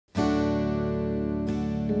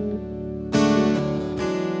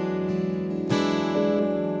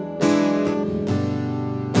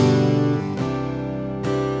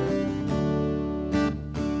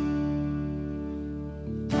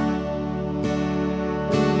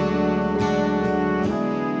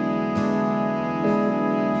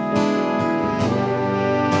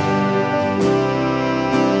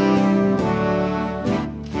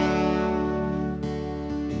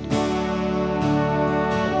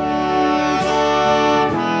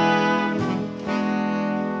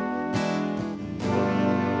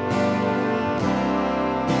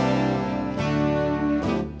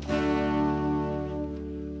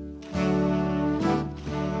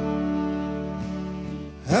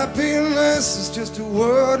Happiness is just a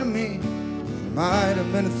word to me. It might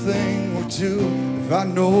have been a thing or two if I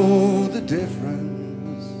know the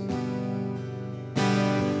difference.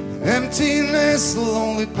 Emptiness, a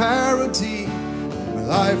lonely parody. My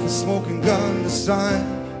life a smoking gun, the sign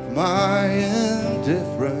for my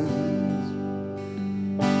indifference.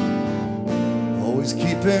 Always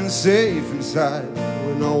keeping safe inside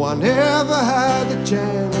when no one ever had the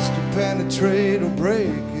chance to penetrate or break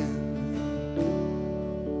in.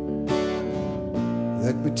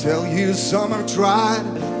 Let me tell you, some have tried,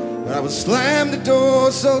 but I would slam the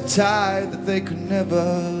door so tight that they could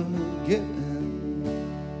never get in.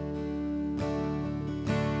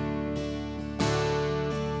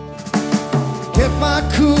 Kept my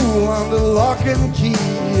cool under lock and key,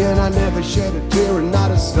 and I never shed a tear and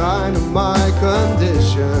not a sign of my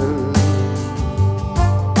condition.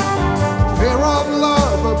 Fear of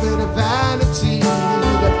love, a bit of vanity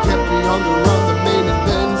that kept me on the run, the main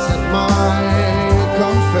events at my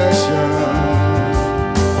confession.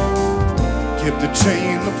 Kept the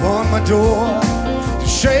chain upon my door to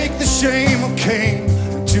shake the shame of Cain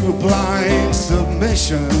to a blind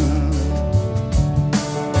submission.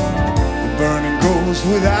 The burning ghost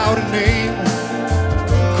without a name,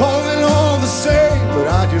 calling all the same, but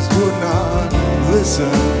I just would not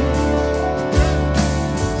listen.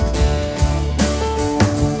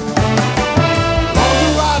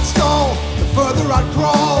 The further I'd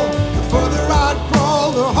crawl, the further I'd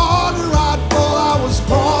crawl, the harder I'd fall. I was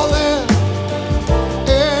crawling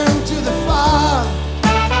into the fire.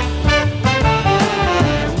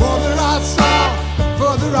 The more that I saw, the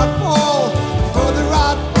further I'd fall, the further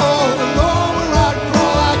I'd fall, the lower I'd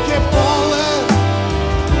crawl. I kept falling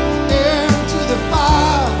into the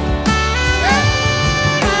fire.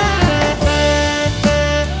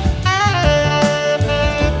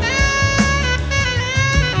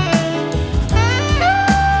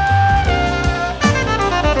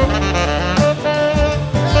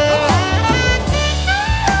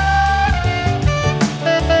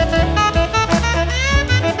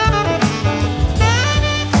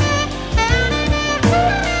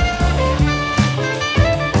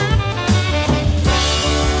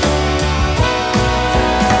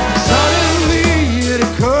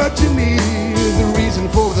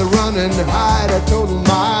 And hide, I told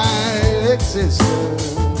my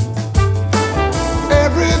existence.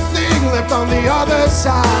 Everything left on the other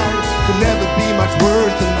side could never be much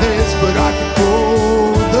worse than this, but I could go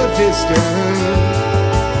the distance.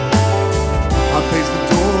 I faced the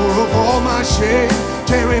door of all my shame,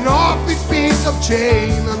 tearing off each piece of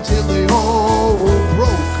chain until they all were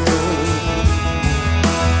broken.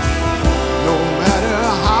 No matter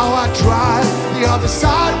how I tried, the other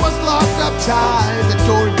side was locked up tight. The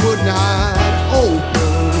door would not open.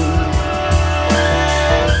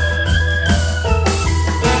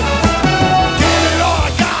 Give it all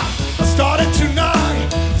I got. I started tonight,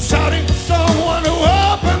 shouting for someone to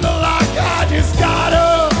open the lock. I just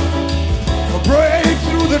gotta break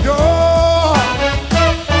through the door.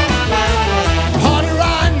 The harder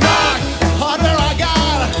I knock, the harder I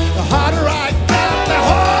got. The harder I get, the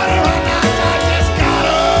harder I knock. I just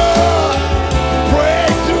gotta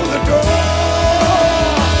break through the door.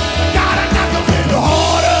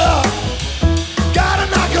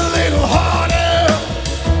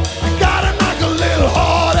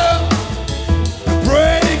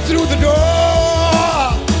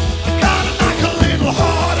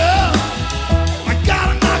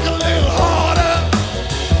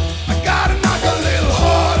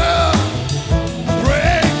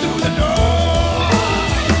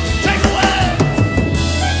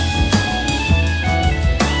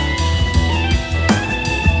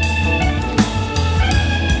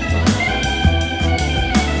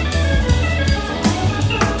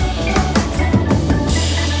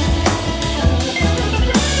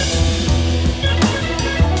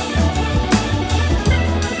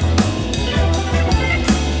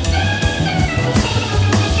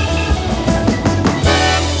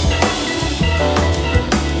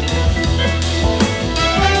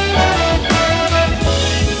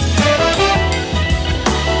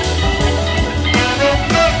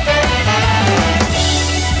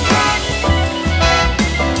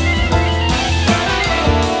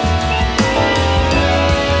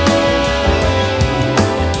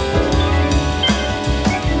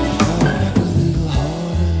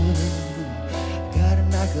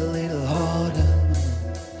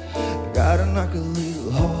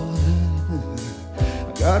 little harder.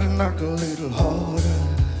 I gotta knock a little harder.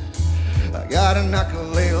 I gotta knock a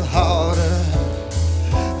little harder.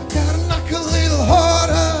 I gotta knock a little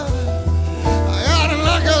harder. I gotta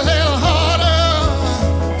knock a little harder.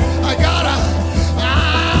 I gotta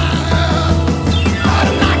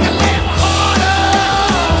knock a little harder.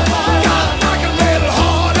 Gotta knock a little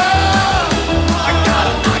harder. I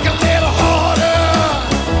gotta knock a little harder.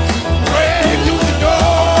 Break through the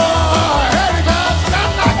door. Everybody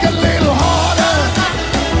gotta knock a little harder.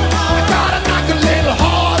 I gotta knock a little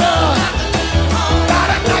harder.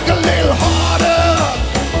 Gotta knock a little harder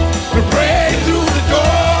to break through the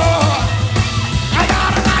door. I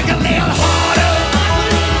gotta knock a little harder.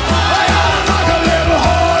 I gotta knock a little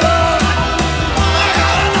harder. I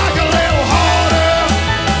gotta knock a little harder.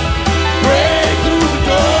 Break through the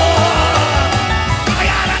door. I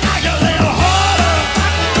gotta knock a little harder.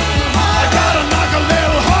 I gotta knock a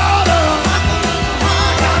little harder. I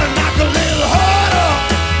gotta knock a little harder.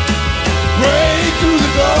 Break through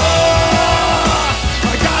the door.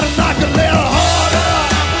 I gotta knock a little harder.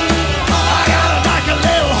 I gotta knock a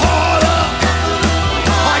little harder.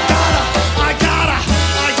 I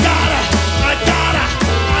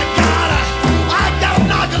gotta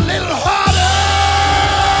knock a little harder.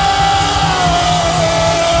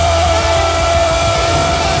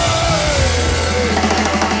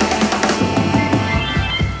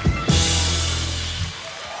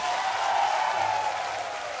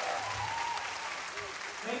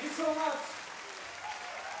 Thank you so much.